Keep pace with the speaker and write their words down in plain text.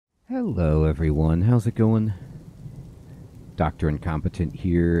Hello everyone, how's it going? Dr. Incompetent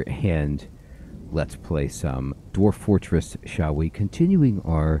here, and let's play some Dwarf Fortress, shall we? Continuing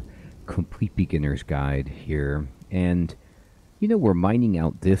our complete beginner's guide here, and we're mining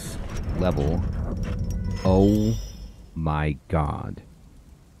out this level. Oh my god.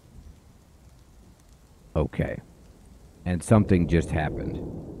 Okay. And something just happened.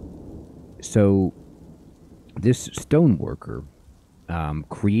 So, this stoneworker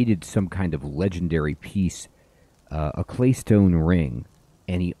created some kind of legendary piece, a claystone ring,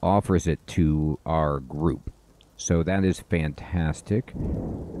 and he offers it to our group. So that is fantastic.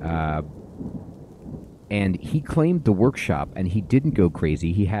 And he claimed the workshop, and he didn't go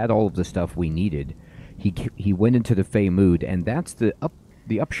crazy. He had all of the stuff we needed. He went into the Fey mood, and that's the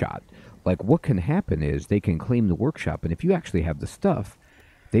upshot. Like, what can happen is they can claim the workshop, and if you actually have the stuff,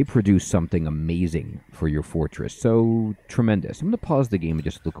 they produce something amazing for your fortress. So tremendous. I'm going to pause the game and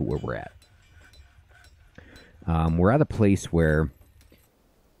just look at where we're at. We're at a place where,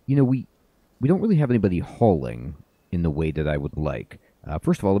 we don't really have anybody hauling in the way that I would like.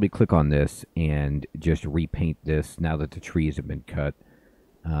 First of all, let me click on this and just repaint this now that the trees have been cut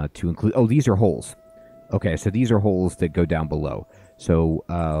to include... Oh, these are holes. Okay, so these are holes that go down below. So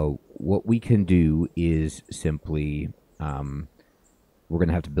what we can do is simply... we're going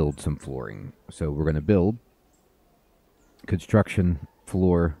to have to build some flooring. So we're going to build construction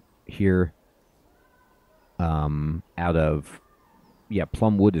floor here out of,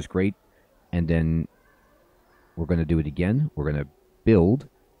 plum wood is great. And then we're going to do it again. We're going to build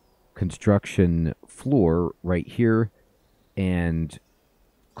construction floor right here and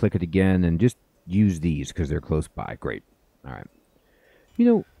click it again and just use these because they're close by. Great. All right.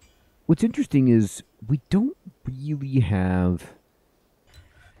 What's interesting is we don't really have...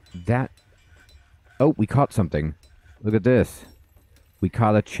 that... Oh, we caught something. Look at this. We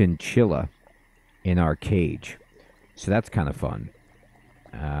caught a chinchilla in our cage. So that's kind of fun.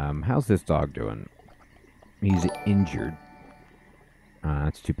 How's this dog doing? He's injured.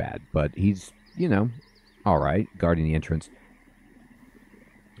 That's too bad. But he's, alright. Guarding the entrance.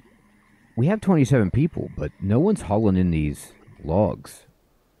 We have 27 people, but no one's hauling in these logs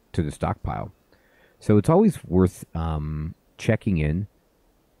to the stockpile. So it's always worth checking in.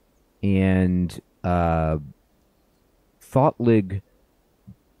 And Thoughtlig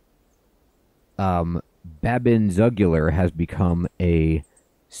Babin Zugular has become a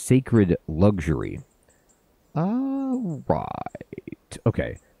sacred luxury. Right.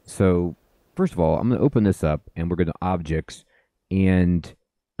 Okay, so first of all, I'm going to open this up, and we're going to objects, and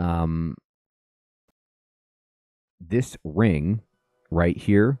this ring right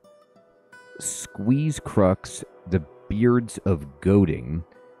here, Squeeze Crux, the Beards of Goading,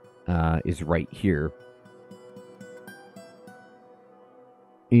 is right here.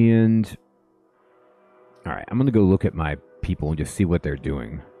 And all right, I'm going to go look at my people and just see what they're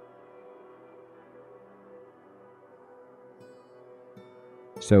doing.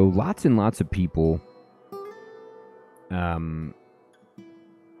 So lots and lots of people.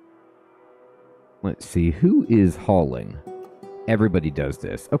 Let's see, who is hauling? Everybody does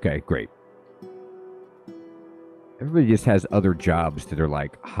this. Okay, great. Everybody just has other jobs that are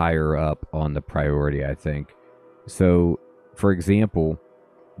like higher up on the priority, I think. So, for example,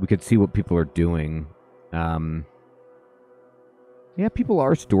 we could see what people are doing. People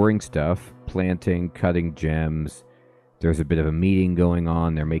are storing stuff, planting, cutting gems. There's a bit of a meeting going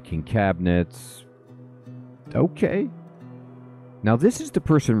on. They're making cabinets. Okay. Now, this is the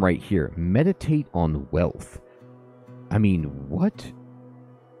person right here. Meditate on wealth. I mean, what?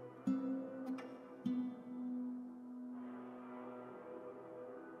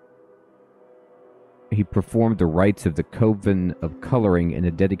 He performed the rites of the Coven of Coloring in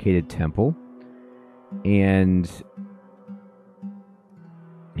a dedicated temple. And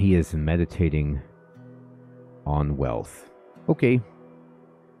he is meditating on wealth. Okay.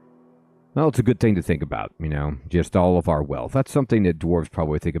 Well, it's a good thing to think about, just all of our wealth. That's something that dwarves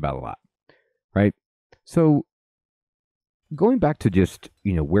probably think about a lot, right? So, going back to just,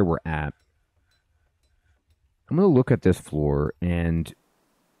 where we're at, I'm going to look at this floor, and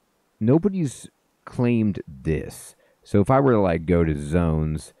nobody's claimed this. So if I were to go to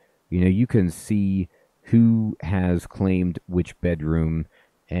zones, you can see who has claimed which bedroom,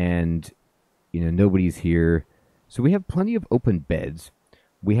 and nobody's here. So we have plenty of open beds.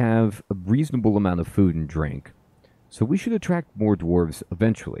 We have a reasonable amount of food and drink. So we should attract more dwarves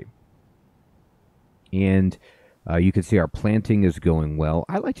eventually. And you can see our planting is going well.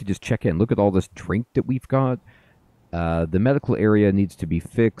 I like to just check in. Look at all this drink that we've got. The medical area needs to be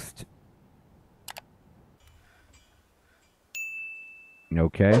fixed.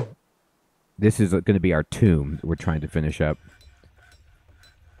 Okay. This is going to be our tomb that we're trying to finish up.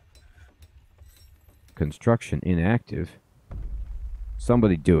 Construction inactive.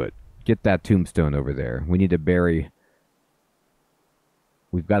 Somebody do it. Get that tombstone over there. We need to bury...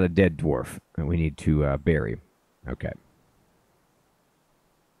 We've got a dead dwarf, and we need to bury. Okay.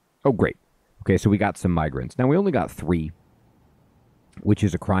 Oh, great. Okay, so we got some migrants. Now, we only got 3, which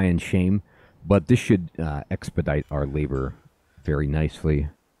is a crying shame, but this should expedite our labor very nicely.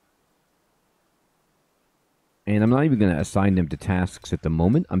 And I'm not even going to assign them to tasks at the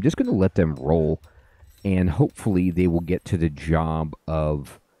moment. I'm just going to let them roll, and hopefully they will get to the job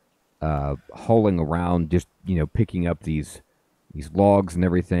of hauling around, just, picking up these logs and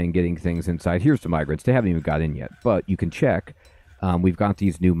everything, getting things inside. Here's the migrants. They haven't even got in yet, but you can check. We've got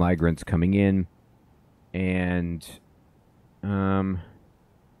these new migrants coming in, and let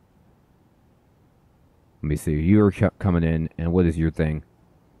me see. You're coming in, and what is your thing?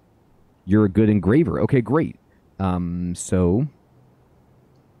 You're a good engraver. Okay, great. So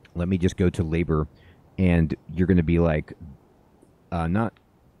let me just go to labor, and you're going to be like, not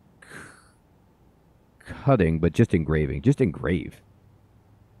cutting, but just engraving. Just engrave.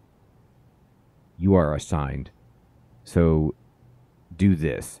 You are assigned. So do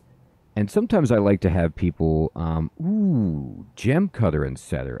this. And sometimes I like to have people, gem cutter and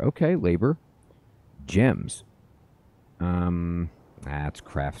setter. Okay, labor. Gems. That's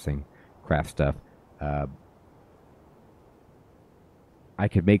craft stuff. I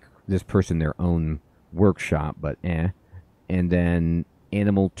could make this person their own workshop, but And then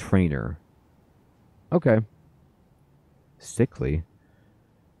animal trainer. Okay. Sickly.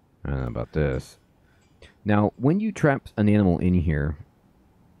 I don't know about this. Now, when you trap an animal in here,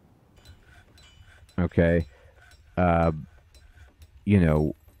 okay,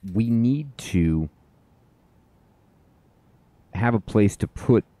 we need to have a place to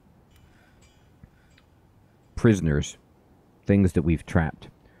put prisoners, things that we've trapped.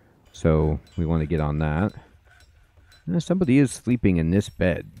 So we want to get on that. Somebody is sleeping in this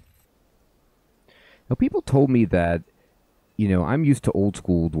bed. Now, people told me that, I'm used to old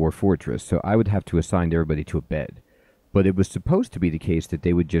school Dwarf Fortress, so I would have to assign everybody to a bed. But it was supposed to be the case that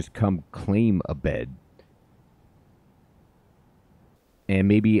they would just come claim a bed. And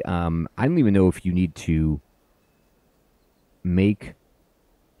maybe, I don't even know if you need to make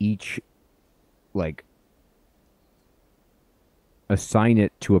each, assign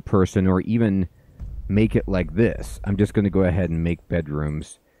it to a person, or even make it like this. I'm just going to go ahead and make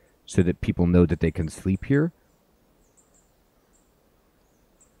bedrooms so that people know that they can sleep here.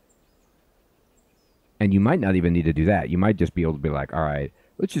 And you might not even need to do that. You might just be able to be like, all right,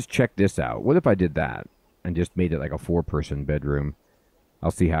 let's just check this out. What if I did that and just made it like a 4-person bedroom?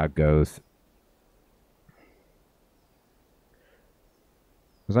 I'll see how it goes.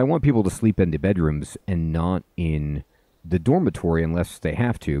 Because I want people to sleep in the bedrooms and not in the dormitory unless they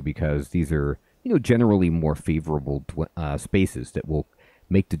have to, because these are, generally more favorable spaces that will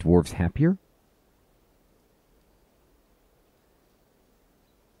make the dwarves happier.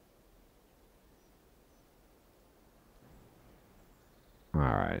 All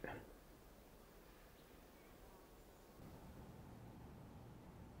right.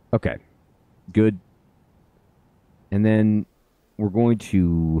 Okay. Good. And then we're going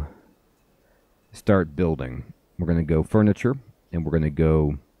to start building. We're going to go furniture, and we're going to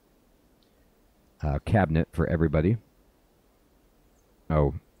go cabinet for everybody.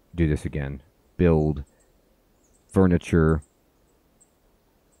 Oh, do this again. Build furniture,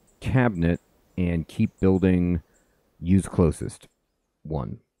 cabinet, and keep building. Use closest.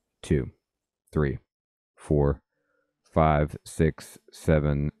 1, 2, 3, 4, 5, 6,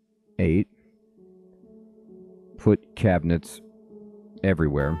 7, 8. Put cabinets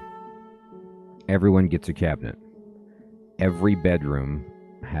everywhere. Everyone gets a cabinet. Every bedroom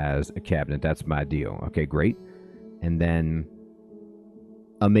has a cabinet. That's my deal. Okay, great. And then,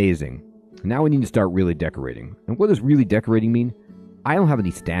 amazing. Now we need to start really decorating. And what does really decorating mean? I don't have any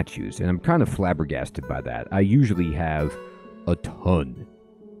statues, and I'm kind of flabbergasted by that. I usually have a ton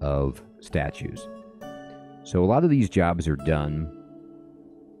of statues. So a lot of these jobs are done.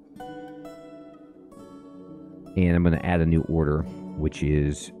 And I'm going to add a new order, which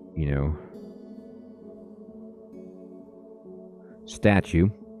is, statue.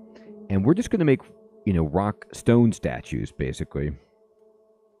 And we're just going to make, rock stone statues, basically.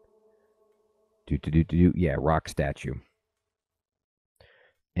 Yeah, rock statue.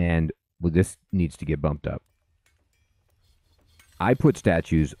 And this needs to get bumped up. I put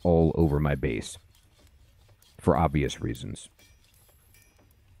statues all over my base for obvious reasons.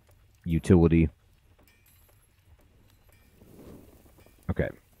 Utility. Okay.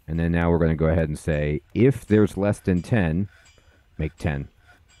 And then now we're going to go ahead and say, if there's less than 10, make 10.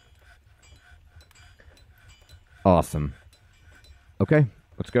 Awesome. Okay,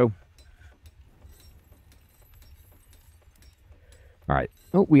 let's go. All right.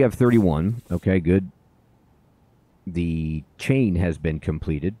 Oh, we have 31. Okay, good. The chain has been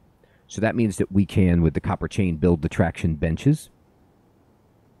completed. So that means that we can, with the copper chain, build the traction benches.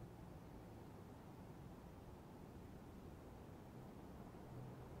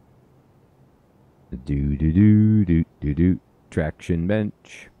 Do. Traction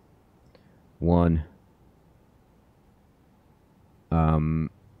bench. 1.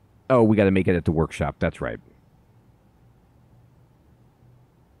 Oh, we got to make it at the workshop. That's right.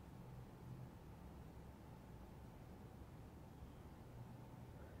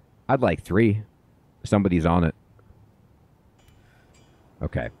 I'd like 3. Somebody's on it.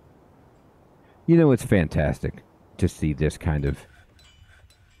 Okay. You know, it's fantastic to see this kind of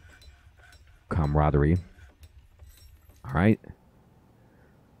camaraderie. All right.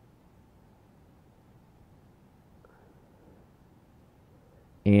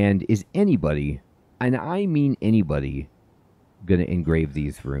 And is anybody, and I mean anybody, going to engrave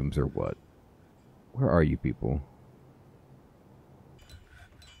these rooms or what? Where are you people?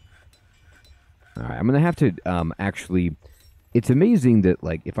 All right, I'm going to have to actually, it's amazing that,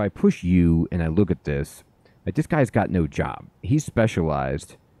 like, if I push you and I look at this, like, this guy's got no job. He's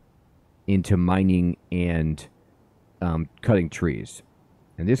specialized into mining and cutting trees.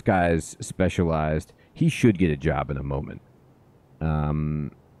 And this guy's specialized, he should get a job in a moment.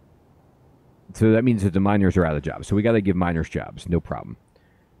 So that means that the miners are out of jobs. So we got to give miners jobs, no problem.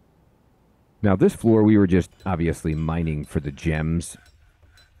 Now, this floor, we were just obviously mining for the gems.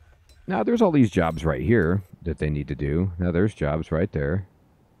 Now, there's all these jobs right here that they need to do. Now, there's jobs right there.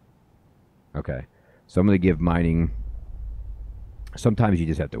 Okay. So I'm going to give mining. Sometimes you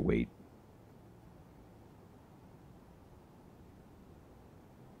just have to wait.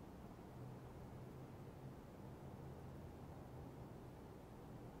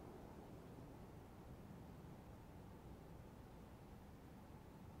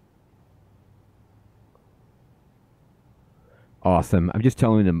 Awesome. I'm just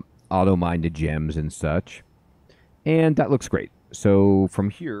telling them auto mine the gems and such. And that looks great. So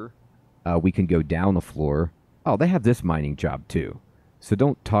from here, we can go down the floor. Oh, they have this mining job too. So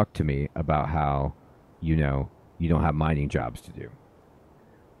don't talk to me about how, you know, you don't have mining jobs to do.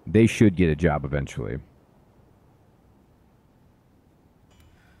 They should get a job eventually.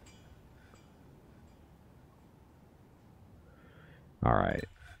 All right.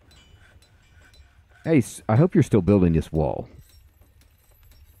 Hey, I hope you're still building this wall.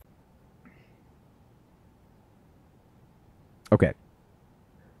 Okay.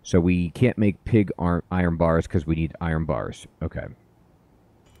 So we can't make pig iron bars because we need iron bars. Okay.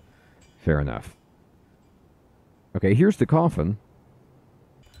 Fair enough. Okay, here's the coffin.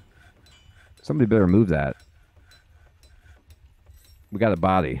 Somebody better move that. We got a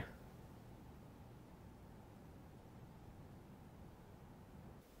body.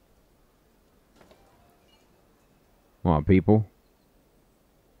 Come on, people.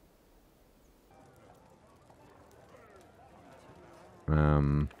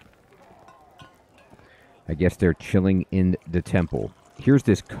 I guess they're chilling in the temple. Here's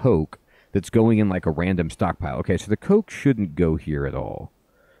this coke that's going in like a random stockpile. Okay, so the coke shouldn't go here at all.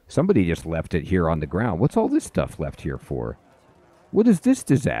 Somebody just left it here on the ground. What's all this stuff left here for? What is this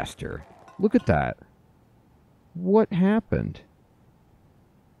disaster? Look at that. What happened?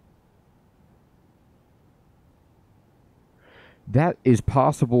 That is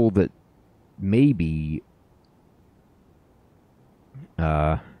possible that maybe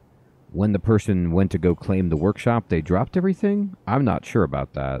when the person went to go claim the workshop, they dropped everything? I'm not sure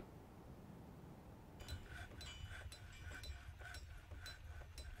about that.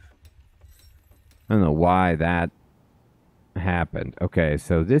 I don't know why that happened. Okay,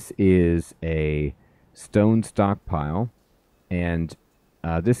 so this is a stone stockpile, and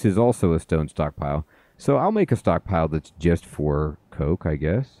this is also a stone stockpile. So I'll make a stockpile that's just for coke, I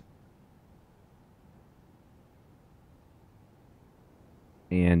guess.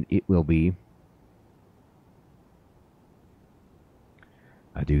 And it will be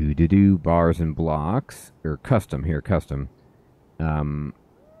bars and blocks, or custom here, custom. No,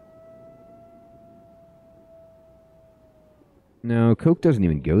 coke doesn't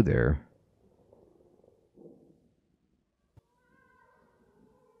even go there.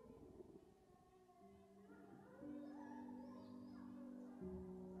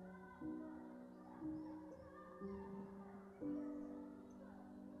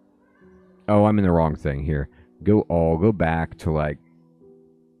 Oh, I'm in the wrong thing here. Go back to like...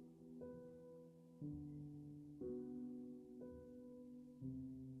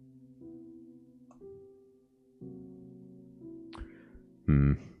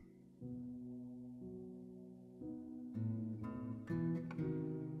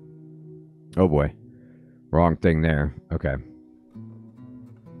 Oh boy. Wrong thing there. Okay.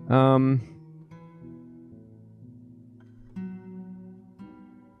 Um.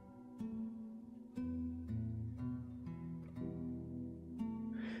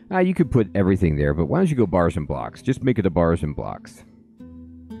 You could put everything there, but why don't you go bars and blocks? Just make it a bars and blocks.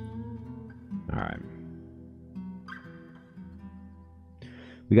 All right.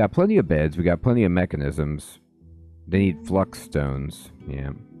 We got plenty of beds. We got plenty of mechanisms. They need flux stones.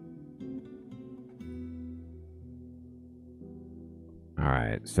 Yeah. All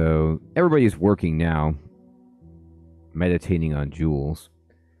right. So everybody's working now, meditating on jewels.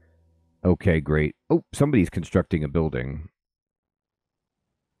 Okay, great. Oh, somebody's constructing a building.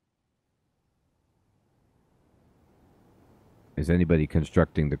 Is anybody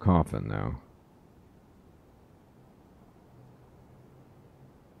constructing the coffin, though?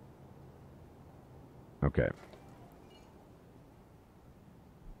 Okay.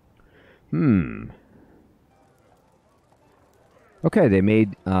 Okay, they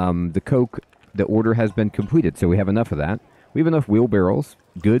made the coke. The order has been completed, so we have enough of that. We have enough wheelbarrows.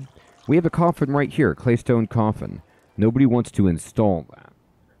 Good. We have a coffin right here, claystone coffin. Nobody wants to install that.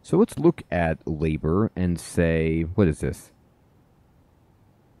 So let's look at labor and say, what is this?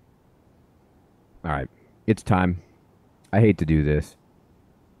 All right, it's time. I hate to do this.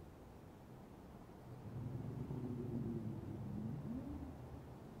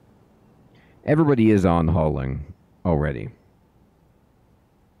 Everybody is on hauling already.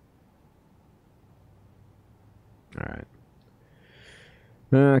 All right.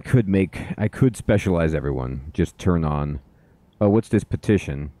 I could specialize everyone. Just turn on. Oh, what's this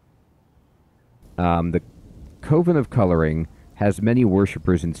petition? The Coven of Coloring has many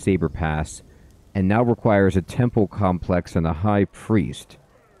worshippers in Saber Pass, and now requires a temple complex and a high priest.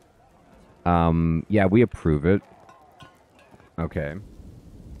 Yeah, we approve it. Okay.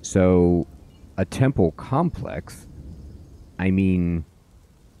 So, a temple complex? I mean,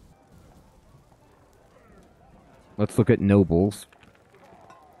 let's look at nobles.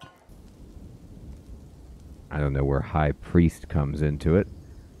 I don't know where high priest comes into it.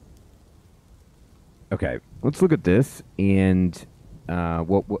 Okay, let's look at this, and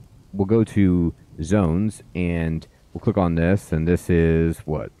we'll go to zones, and we'll click on this, and this is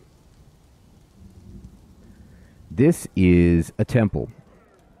what? This is a temple,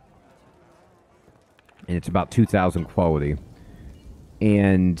 and it's about 2,000 quality.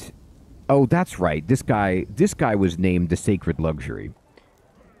 And oh, that's right. This guy was named the Sacred Luxury,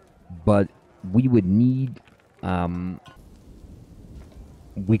 but we would need.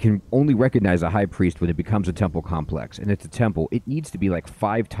 We can only recognize a high priest when it becomes a temple complex, and it's a temple. It needs to be like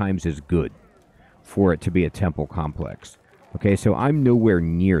 5 times as good for it to be a temple complex. Okay, so I'm nowhere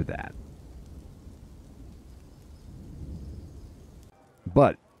near that.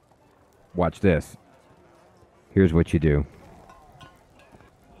 But watch this. Here's what you do.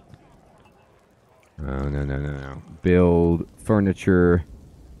 Oh, no. Build furniture,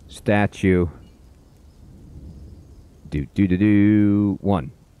 statue. Do.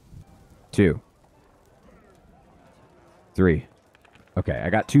 1, 2, 3. Okay, I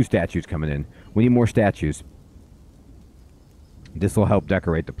got 2 statues coming in. We need more statues. This will help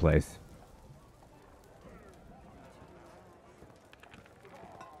decorate the place.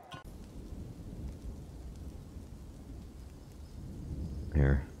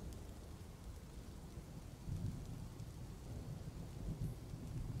 Here.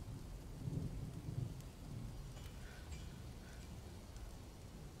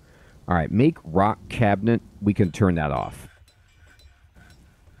 All right, make rock cabinet. We can turn that off.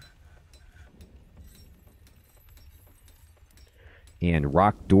 And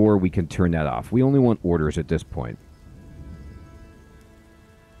rock door, we can turn that off. We only want orders at this point.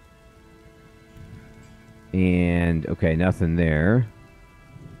 And, okay, nothing there.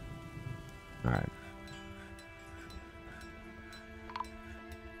 All right.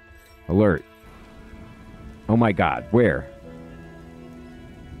 Alert. Oh my God, where?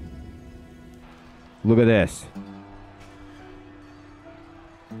 Look at this.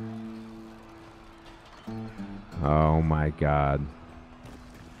 Oh my God.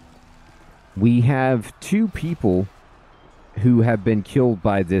 We have 2 people who have been killed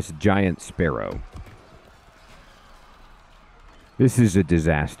by this giant sparrow. This is a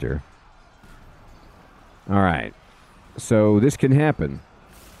disaster. All right. So this can happen.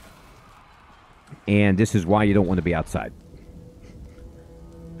 And this is why you don't want to be outside.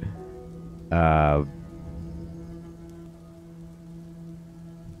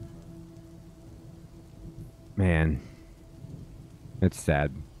 Man, it's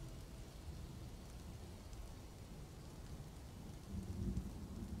sad.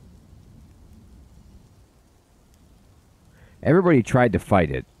 Everybody tried to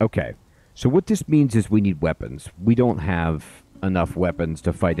fight it. Okay. So what this means is we need weapons. We don't have enough weapons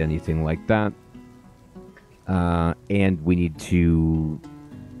to fight anything like that. And we need to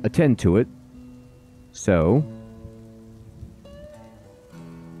attend to it. So...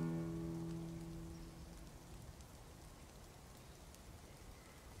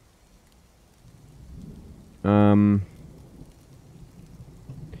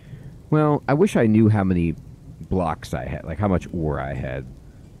 Well, I wish I knew how many blocks I had, like how much ore I had.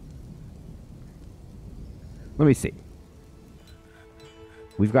 Let me see.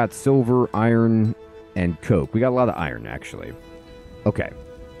 We've got silver, iron, and coke. We got a lot of iron, actually. Okay,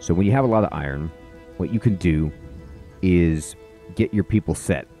 so when you have a lot of iron, what you can do is get your people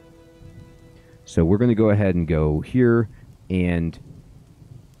set. So we're going to go ahead and go here, and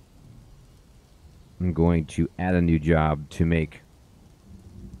I'm going to add a new job to make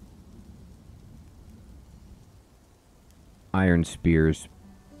iron spears.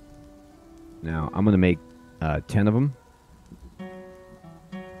 Now, I'm going to make 10 of them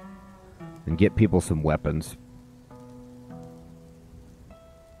and get people some weapons.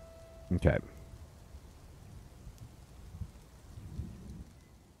 Okay.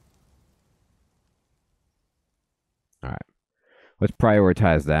 All right. Let's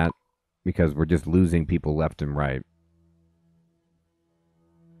prioritize that because we're just losing people left and right.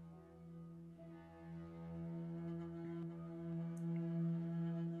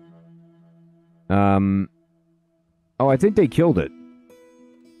 Oh, I think they killed it.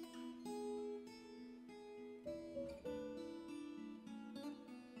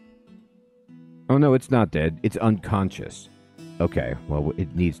 Oh, no, it's not dead. It's unconscious. Okay, well,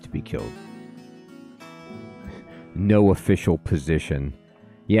 it needs to be killed. No official position.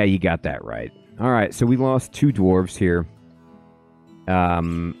 Yeah, you got that right. All right, so we lost 2 dwarves here.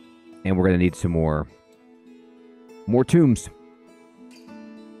 And we're going to need some more tombs.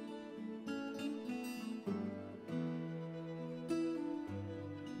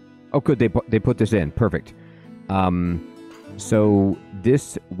 Oh, good. They put this in. Perfect. So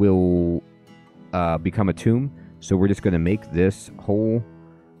this will become a tomb. So we're just going to make this whole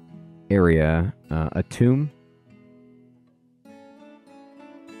area a tomb.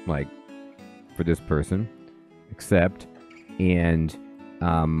 Like, for this person. Except, and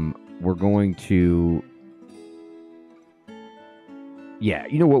we're going to... Yeah,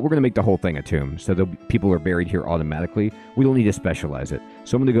 you know what? We're going to make the whole thing a tomb. So the people are buried here automatically. We don't need to specialize it.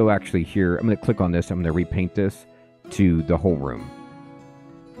 So I'm going to go actually here. I'm going to click on this. I'm going to repaint this to the whole room.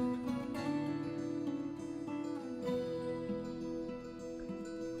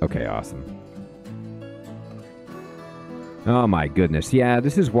 Okay, awesome. Oh my goodness. Yeah,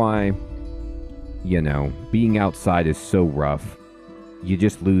 this is why, you know, being outside is so rough. You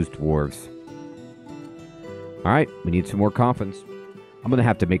just lose dwarves. All right, we need some more coffins. I'm going to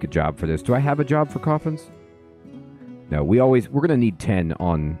have to make a job for this. Do I have a job for coffins? No, we're going to need 10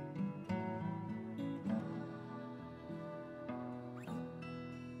 on...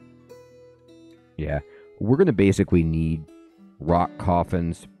 Yeah, we're going to basically need rock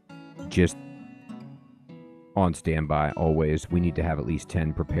coffins just on standby always. We need to have at least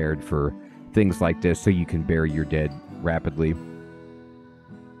 10 prepared for things like this so you can bury your dead rapidly.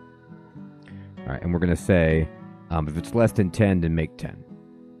 All right, and we're going to say... if it's less than 10, then make 10.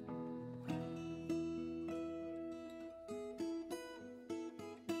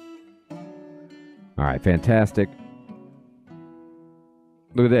 All right, fantastic.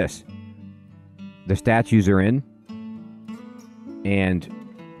 Look at this. The statues are in. And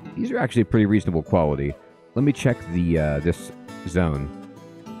these are actually pretty reasonable quality. Let me check the this zone.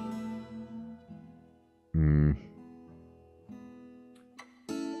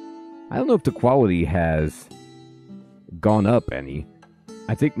 I don't know if the quality has... gone up any.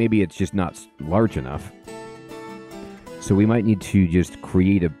 I think maybe it's just not large enough. So we might need to just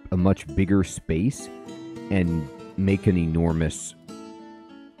create a much bigger space and make an enormous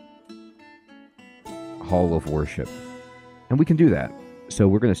hall of worship. And we can do that. So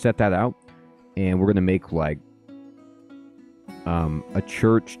we're going to set that out and we're going to make like a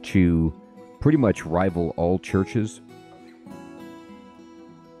church to pretty much rival all churches.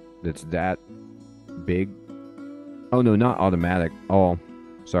 That's that big. Oh, no, not automatic. Oh,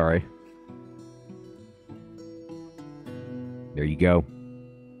 sorry. There you go.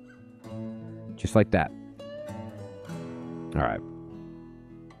 Just like that. All right.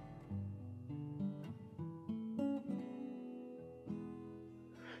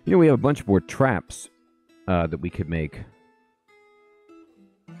 You know, we have a bunch more traps that we could make.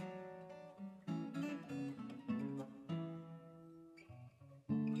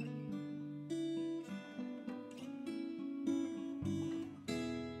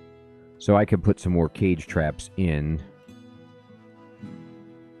 So I can put some more cage traps in.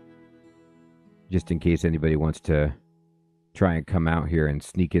 Just in case anybody wants to try and come out here and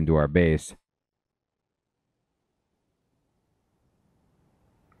sneak into our base.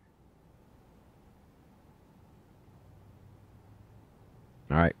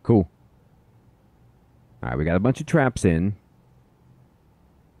 All right, cool. All right, we got a bunch of traps in.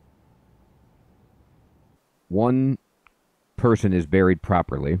 One person is buried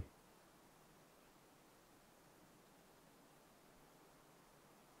properly.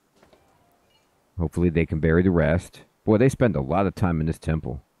 Hopefully they can bury the rest. Boy, they spend a lot of time in this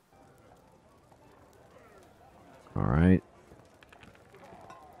temple. All right.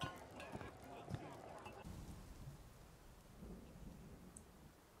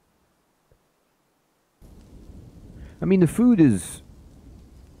 I mean, the food is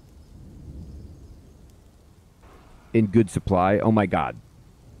in good supply. Oh my god.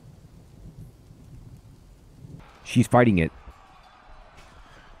 She's fighting it.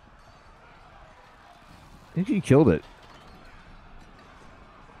 I think she killed it.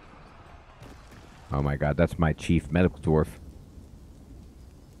 Oh my god, that's my chief medical dwarf.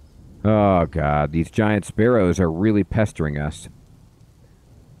 Oh god, these giant sparrows are really pestering us.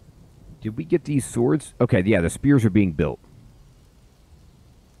 Did we get these swords? Okay, yeah, the spears are being built.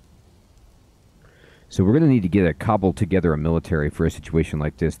 So we're going to need to get a cobble together a military for a situation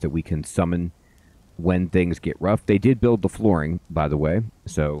like this that we can summon when things get rough. They did build the flooring, by the way,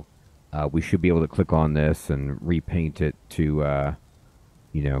 so we should be able to click on this and repaint it to,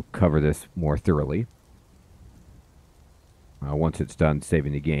 you know, cover this more thoroughly. Once it's done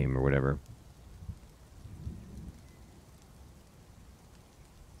saving the game or whatever.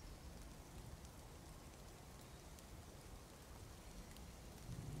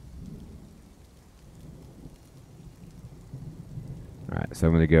 Alright, so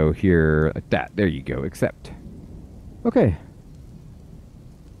I'm going to go here like that. There you go, accept. Okay.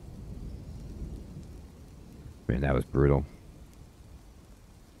 Man, that was brutal.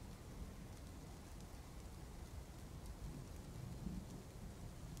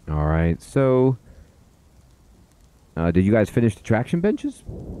 Alright, so... did you guys finish the traction benches?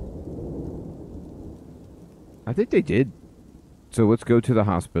 I think they did. So let's go to the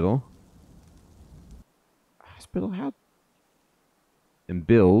hospital. Hospital? How? And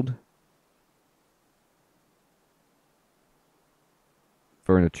build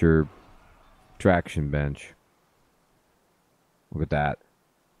furniture traction bench. Look at that.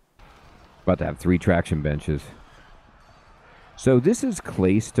 About to have 3 traction benches. So this is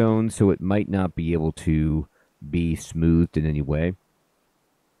clay stone, so it might not be able to be smoothed in any way.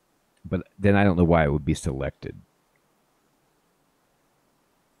 But then I don't know why it would be selected.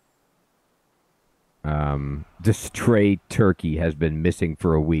 The stray turkey has been missing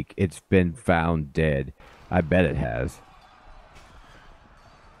for a week. It's been found dead. I bet it has.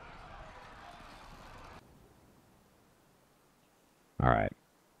 Alright.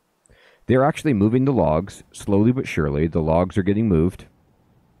 They're actually moving the logs, slowly but surely. The logs are getting moved.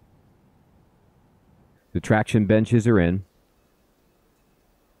 The traction benches are in.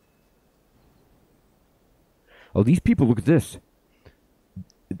 Oh, these people, look at this.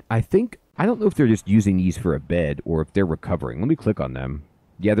 I don't know if they're just using these for a bed or if they're recovering. Let me click on them.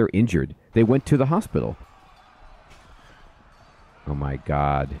 Yeah, they're injured. They went to the hospital. Oh my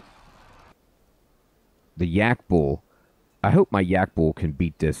god. The yak bull. I hope my yak bull can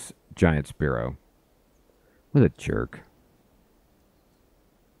beat this giant sparrow. What a jerk.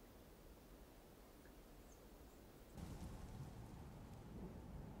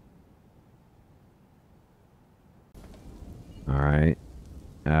 Alright.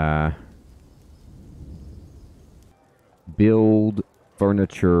 Build,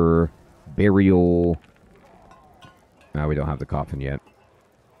 furniture, burial. No, we don't have the coffin yet.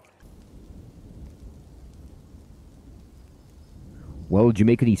 Well, did you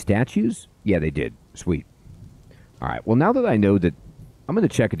make any statues? Yeah, they did. Sweet. Alright, well now that I know that, I'm going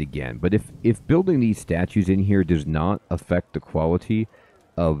to check it again, but if building these statues in here does not affect the quality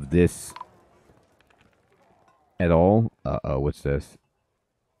of this at all. Uh-oh, what's this?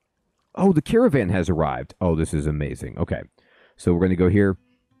 Oh, the caravan has arrived. Oh, this is amazing. Okay, so we're going to go here.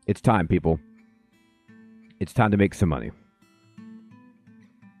 It's time, people. It's time to make some money.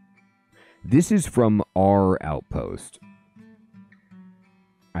 This is from our outpost,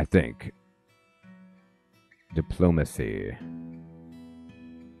 I think. Diplomacy.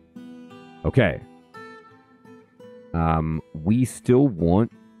 Okay. We still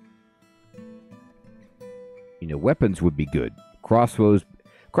want... You know, weapons would be good. Crossbows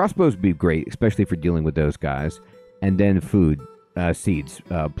would be great, especially for dealing with those guys. And then food. seeds.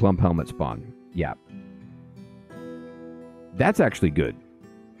 Plum helmet spawn. Yeah. That's actually good.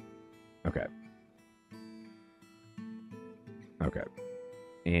 Okay. Okay.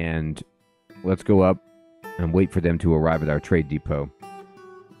 And let's go up and wait for them to arrive at our trade depot.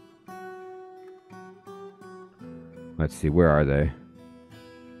 Let's see, where are they?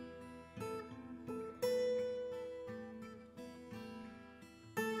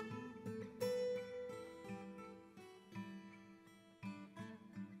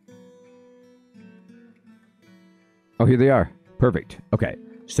 Oh, here they are. Perfect. Okay,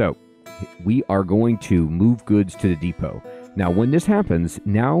 so we are going to move goods to the depot. Now, when this happens,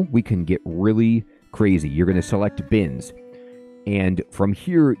 now we can get really crazy. You're going to select bins. And from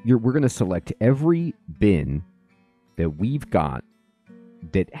here, we're going to select every bin that we've got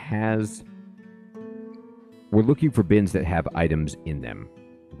that has... We're looking for bins that have items in them,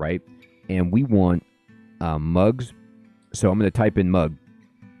 right? And we want mugs. So I'm going to type in mug.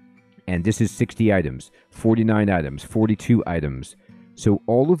 And this is 60 items, 49 items, 42 items. So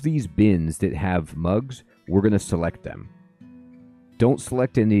all of these bins that have mugs, we're going to select them. Don't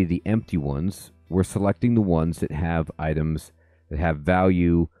select any of the empty ones. We're selecting the ones that have items that have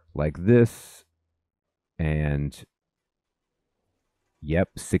value like this. And, yep,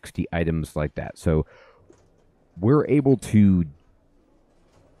 60 items like that. So we're able to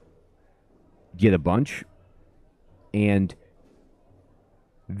get a bunch. And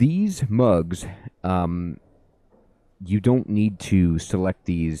these mugs, you don't need to select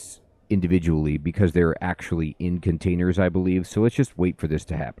these individually because they're actually in containers, I believe. So let's just wait for this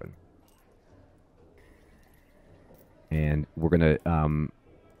to happen. And we're going to...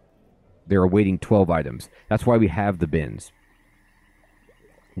 they're awaiting 12 items. That's why we have the bins.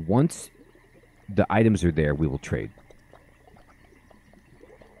 Once the items are there, we will trade.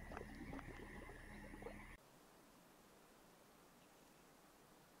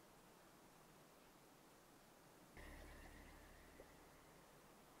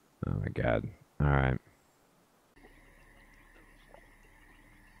 Oh my god. Alright.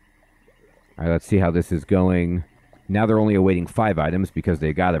 Alright, let's see how this is going. Now they're only awaiting 5 items because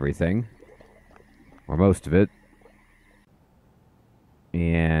they got everything. Or most of it.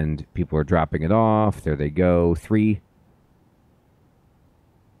 And people are dropping it off. There they go. 3.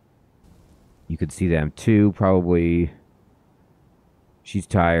 You could see them 2, probably. She's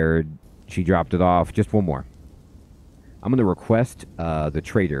tired. She dropped it off. Just one more. I'm going to request the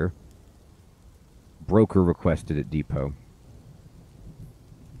trader. Broker requested at depot.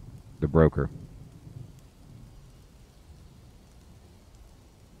 The broker.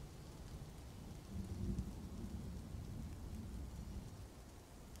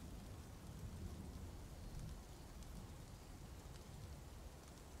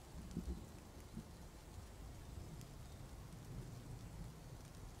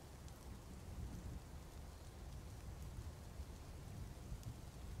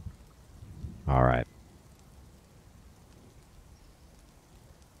 All right.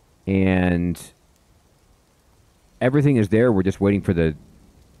 And everything is there. We're just waiting for the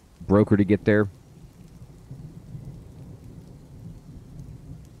broker to get there.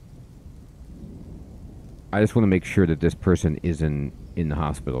 I just want to make sure that this person isn't in the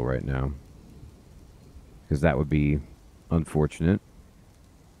hospital right now. Because that would be unfortunate.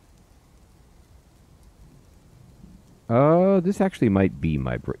 This actually might be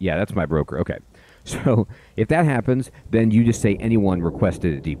my... yeah, that's my broker. Okay. So, if that happens, then you just say anyone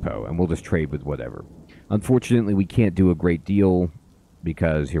requested a depot, and we'll just trade with whatever. Unfortunately, we can't do a great deal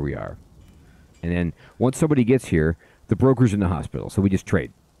because here we are. And then, once somebody gets here, the broker's in the hospital, so we just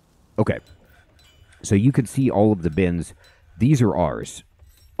trade. Okay. So, you can see all of the bins. These are ours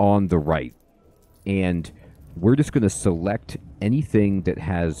on the right. And we're just going to select anything that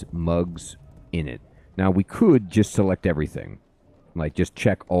has mugs in it. Now, we could just select everything. Like, just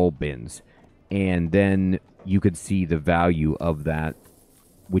check all bins. And then you could see the value of that,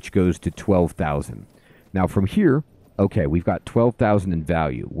 which goes to 12,000. Now, from here, okay, we've got 12,000 in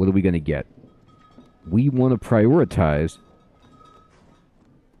value. What are we going to get? We want to prioritize...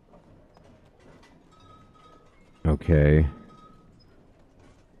 okay.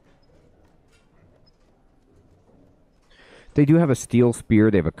 They do have a steel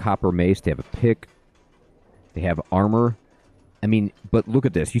spear. They have a copper mace. They have a pick. They have armor. I mean, but look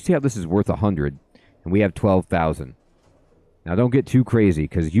at this. You see how this is worth 100, and we have 12,000. Now, don't get too crazy,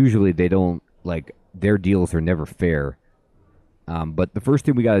 because usually they don't, like, their deals are never fair. But the first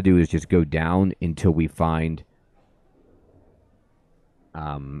thing we got to do is just go down until we find...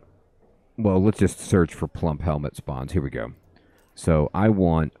 well, let's just search for plump helmet spawns. Here we go. So, I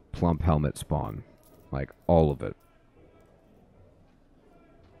want plump helmet spawn. Like, all of it.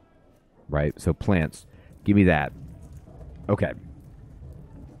 right? So plants, give me that. Okay.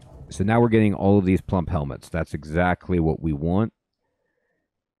 So now we're getting all of these plump helmets. That's exactly what we want.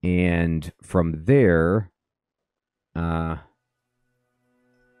 And from there, we're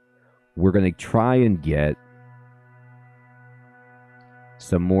going to try and get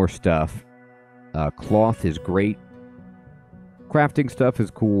some more stuff. Cloth is great. Crafting stuff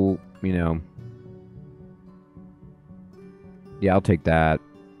is cool, you know. Yeah, I'll take that.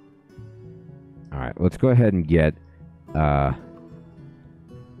 All right, let's go ahead and get... I'll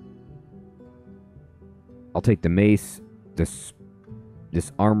take the mace, this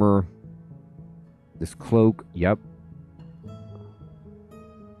armor, this cloak, yep.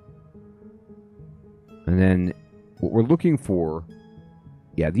 And then what we're looking for...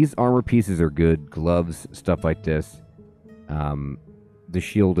 Yeah, these armor pieces are good. Gloves, stuff like this. The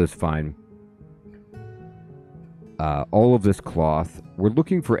shield is fine. All of this cloth. We're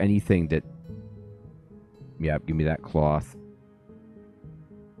looking for anything that... Yeah, give me that cloth.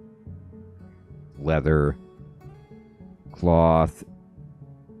 Leather. Cloth.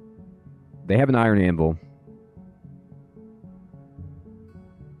 They have an iron anvil.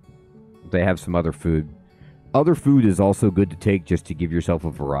 They have some other food. Other food is also good to take just to give yourself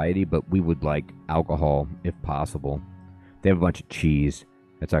a variety, but we would like alcohol if possible. They have a bunch of cheese.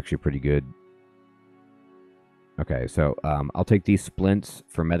 That's actually pretty good. Okay, so I'll take these splints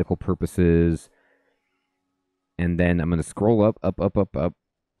for medical purposes. And then I'm going to scroll up.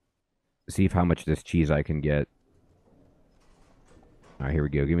 See how much of this cheese I can get. All right, here we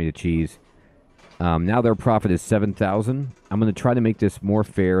go. Give me the cheese. Now their profit is 7,000. I'm going to try to make this more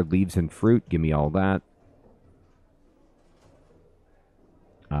fair. Leaves and fruit. Give me all that.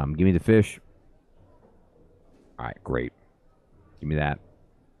 Give me the fish. All right, great. Give me that.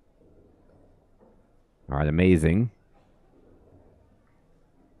 All right, amazing.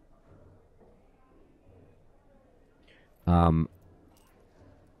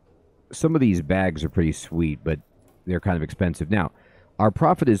 Some of these bags are pretty sweet, but they're kind of expensive. Now, our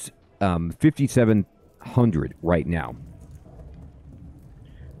profit is 5,700 right now.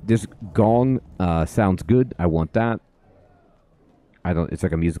 This gong sounds good. I want that. It's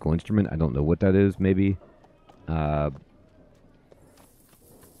like a musical instrument. I don't know what that is, maybe.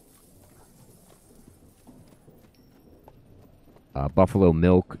 Buffalo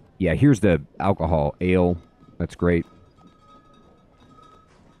milk. Yeah, here's the alcohol. Ale. That's great.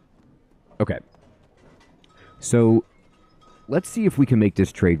 Okay. So, let's see if we can make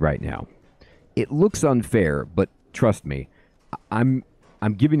this trade right now. It looks unfair, but trust me, I'm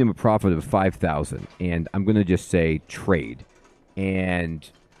giving them a profit of 5,000, and I'm going to just say trade. And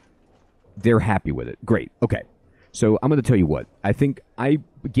they're happy with it. Great. Okay. So I'm going to tell you what. I think I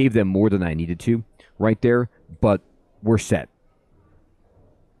gave them more than I needed to right there, but we're set.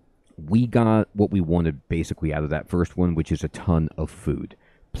 We got what we wanted basically out of that first one, which is a ton of food.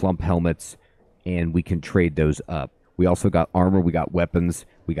 Plump helmets, and we can trade those up. We also got armor, we got weapons,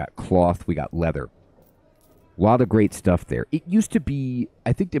 we got cloth, we got leather. A lot of great stuff there. It used to be,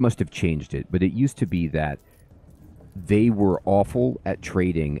 I think they must have changed it, but it used to be that they were awful at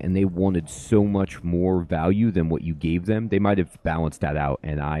trading, and they wanted so much more value than what you gave them. They might have balanced that out,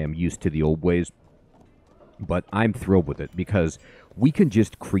 and I am used to the old ways. But I'm thrilled with it, because we can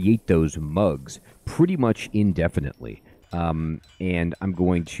just create those mugs pretty much indefinitely. And I'm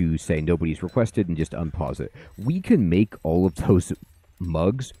going to say nobody's requested and just unpause it. We can make all of those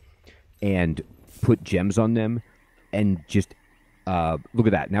mugs and put gems on them, and just look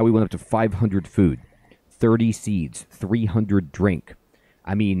at that. Now we went up to 500 food. 30 seeds, 300 drink.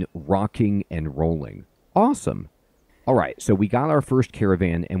 I mean, rocking and rolling. Awesome. All right, so we got our first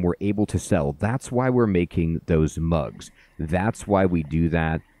caravan, and we're able to sell. That's why we're making those mugs. That's why we do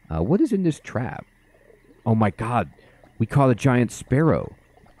that. What is in this trap? Oh, my God. We caught a giant sparrow.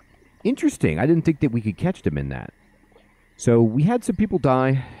 Interesting. I didn't think that we could catch them in that. So we had some people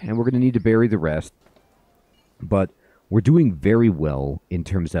die, and we're going to need to bury the rest. But we're doing very well in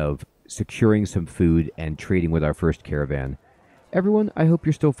terms of securing some food and trading with our first caravan. Everyone, I hope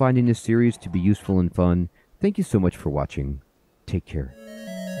you're still finding this series to be useful and fun. Thank you so much for watching. Take care.